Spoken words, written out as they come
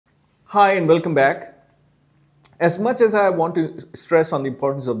Hi and welcome back. As much as I want to stress on the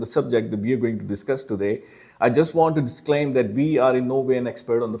importance of the subject that we are going to discuss today, I just want to disclaim that we are in no way an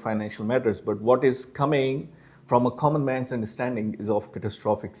expert on the financial matters, but what is coming from a common man's understanding is of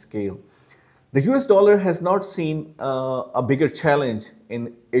catastrophic scale. The US dollar has not seen a bigger challenge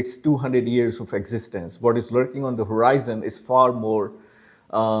in its 200 years of existence. What is lurking on the horizon is far more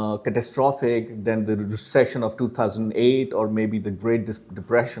catastrophic than the recession of 2008 or maybe the Great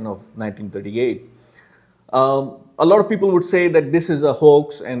Depression of 1938. A lot of people would say that this is a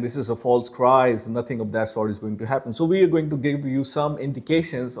hoax and this is a false cry, nothing of that sort is going to happen. So we are going to give you some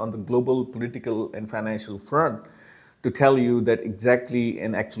indications on the global political and financial front to tell you that exactly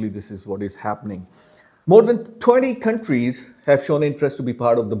and actually this is what is happening. More than 20 countries have shown interest to be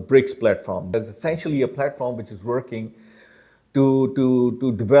part of the BRICS platform. That's essentially a platform which is working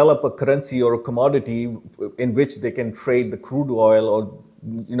to develop a currency or a commodity in which they can trade the crude oil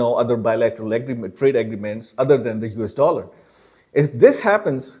or other bilateral trade agreements other than the US dollar. If this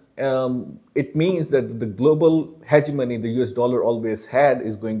happens, it means that the global hegemony the US dollar always had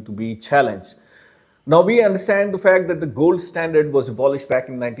is going to be challenged. Now we understand the fact that the gold standard was abolished back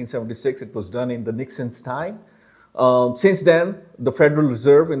in 1976. It was done in the Nixon's time. Since then, the Federal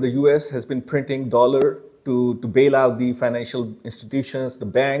Reserve in the US has been printing dollar to bail out the financial institutions, the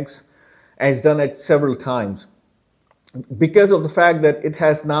banks, and it's done it several times. Because of the fact that it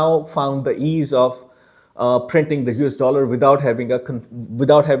has now found the ease of printing the US dollar without having to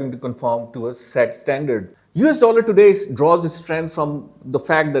conform to a set standard. US dollar today draws its strength from the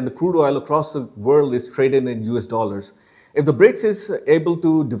fact that the crude oil across the world is traded in US dollars. If the BRICS is able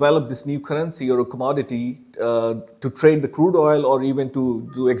to develop this new currency or a commodity to trade the crude oil or even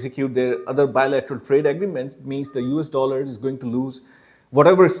to execute their other bilateral trade agreement, means the US dollar is going to lose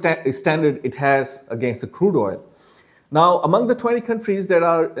whatever standard it has against the crude oil. Now, among the 20 countries that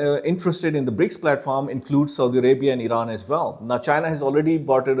are interested in the BRICS platform include Saudi Arabia and Iran as well. Now, China has already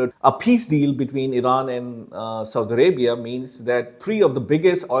bartered a peace deal between Iran and Saudi Arabia, means that three of the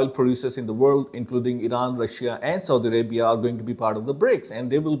biggest oil producers in the world, including Iran, Russia, and Saudi Arabia, are going to be part of the BRICS, and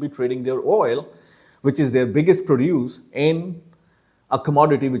they will be trading their oil, which is their biggest produce, in a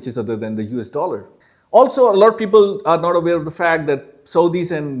commodity which is other than the US dollar. Also, a lot of people are not aware of the fact that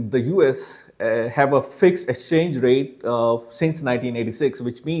Saudis and the US have a fixed exchange rate since 1986,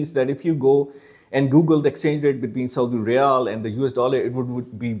 which means that if you go and Google the exchange rate between Saudi Riyal and the US dollar, it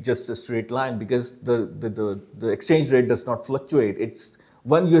would be just a straight line because the exchange rate does not fluctuate. It's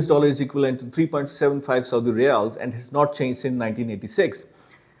one US dollar is equivalent to 3.75 Saudi Riyals and has not changed since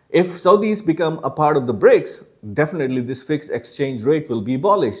 1986. If Saudis become a part of the BRICS, definitely this fixed exchange rate will be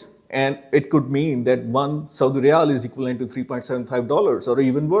abolished. And it could mean that one Saudi Riyal is equivalent to $3.75 or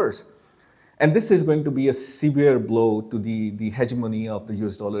even worse. And this is going to be a severe blow to the hegemony of the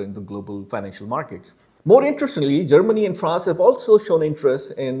US dollar in the global financial markets. More interestingly, Germany and France have also shown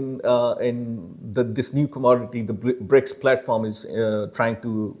interest in this new commodity the BRICS platform is trying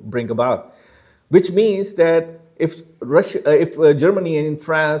to bring about, which means that if Germany and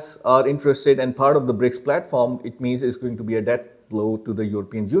France are interested and part of the BRICS platform, it means it's going to be a debt blow to the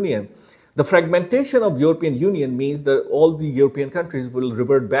European Union. The fragmentation of European Union means that all the European countries will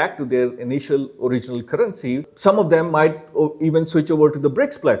revert back to their original currency. Some of them might even switch over to the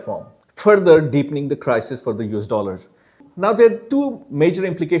BRICS platform, further deepening the crisis for the US dollars. Now, there are two major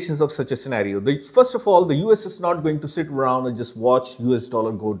implications of such a scenario. First of all, the US is not going to sit around and just watch US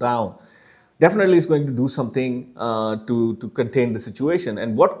dollar go down. Definitely is going to do something to contain the situation.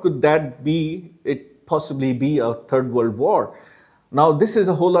 And what could that be? It possibly be a third world war. Now, this is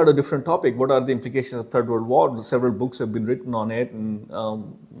a whole lot of different topic. What are the implications of third world war? Several books have been written on it. And,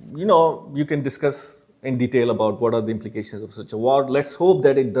 you can discuss in detail about what are the implications of such a war. Let's hope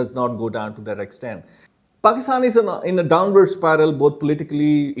that it does not go down to that extent. Pakistan is in a downward spiral, both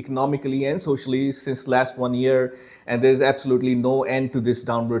politically, economically, and socially since last 1 year. And there's absolutely no end to this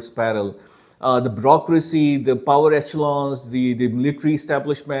downward spiral. The bureaucracy, the power echelons, the military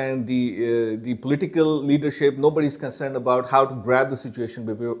establishment, the political leadership, nobody's concerned about how to grab the situation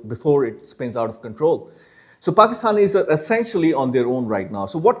before it spins out of control. So Pakistan is essentially on their own right now.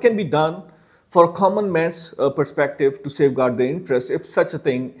 So what can be done for a common man's perspective to safeguard their interests if such a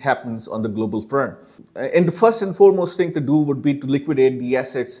thing happens on the global front? And the first and foremost thing to do would be to liquidate the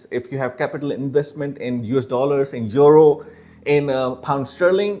assets. If you have capital investment in US dollars, in euro, in pound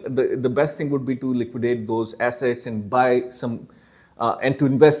sterling, the best thing would be to liquidate those assets and buy some and to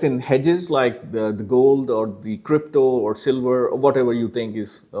invest in hedges like the gold or the crypto or silver or whatever you think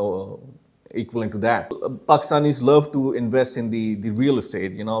is equivalent to that. Pakistanis love to invest in the real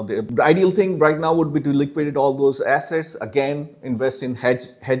estate. You know, the ideal thing right now would be to liquidate all those assets, again, invest in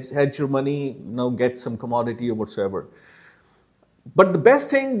hedge your money, you know, get some commodity or whatsoever. But the best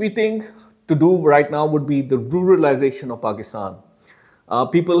thing we think to do right now would be the ruralization of Pakistan.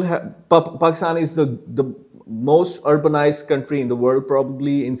 Pakistan is the most urbanized country in the world,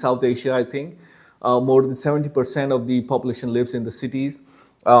 probably in South Asia, I think. More than 70% of the population lives in the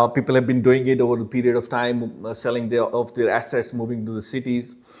cities. People have been doing it over the period of time, selling their assets, moving to the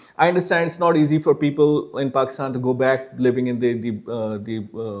cities. I understand it's not easy for people in Pakistan to go back living in the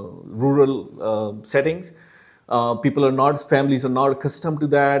rural settings. Families are not accustomed to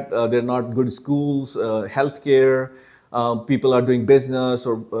that. They're not good schools, healthcare. People are doing business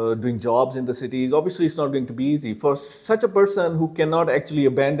or doing jobs in the cities. Obviously, it's not going to be easy. For such a person who cannot actually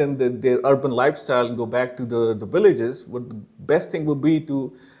abandon their urban lifestyle and go back to the villages, what the best thing would be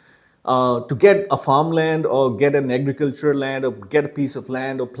to get a farmland or get an agricultural land or get a piece of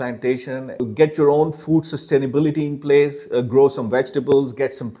land or plantation, get your own food sustainability in place, grow some vegetables,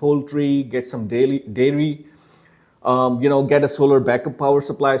 get some poultry, get some dairy, get a solar backup power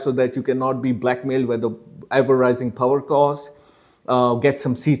supply so that you cannot be blackmailed by the ever-rising power costs. Get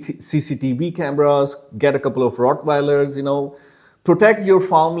some CCTV cameras, get a couple of Rottweilers, protect your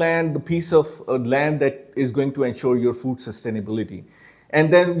farmland, the piece of land that is going to ensure your food sustainability.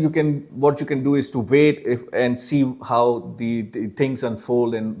 And then what you can do is to wait and see how the things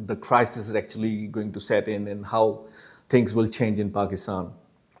unfold and the crisis is actually going to set in and how things will change in Pakistan.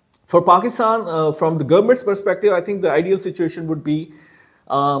 For Pakistan, from the government's perspective, I think the ideal situation would be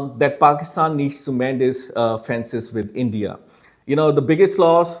that Pakistan needs to mend its fences with India. The biggest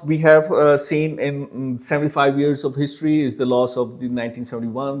loss we have seen in 75 years of history is the loss of the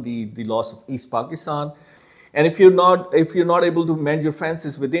 1971, the loss of East Pakistan. And if you're not able to mend your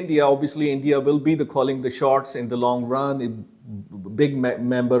fences with India, obviously India will be calling the shots in the long run. A big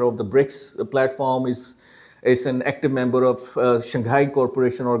member of the BRICS platform is an active member of Shanghai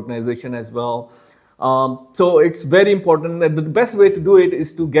Cooperation Organization as well. So it's very important that the best way to do it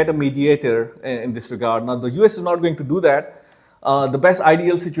is to get a mediator in this regard. Now, the US is not going to do that. The best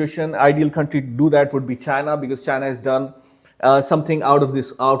ideal country to do that would be China, because China has done something out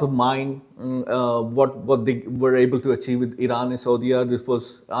of mind. What they were able to achieve with Iran and Saudi Arabia, this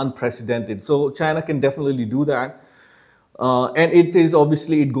was unprecedented. So China can definitely do that. And it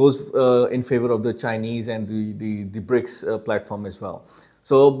goes in favor of the Chinese and the BRICS platform as well.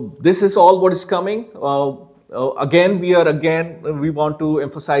 So this is all what is coming. We want to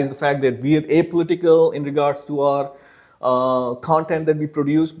emphasize the fact that we are apolitical in regards to our content that we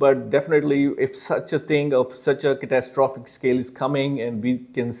produce, but definitely if such a thing of such a catastrophic scale is coming and we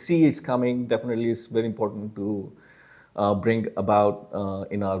can see it's coming, definitely it's very important to bring about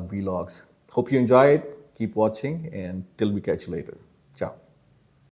in our vlogs. Hope you enjoy it. Keep watching and till we catch you later.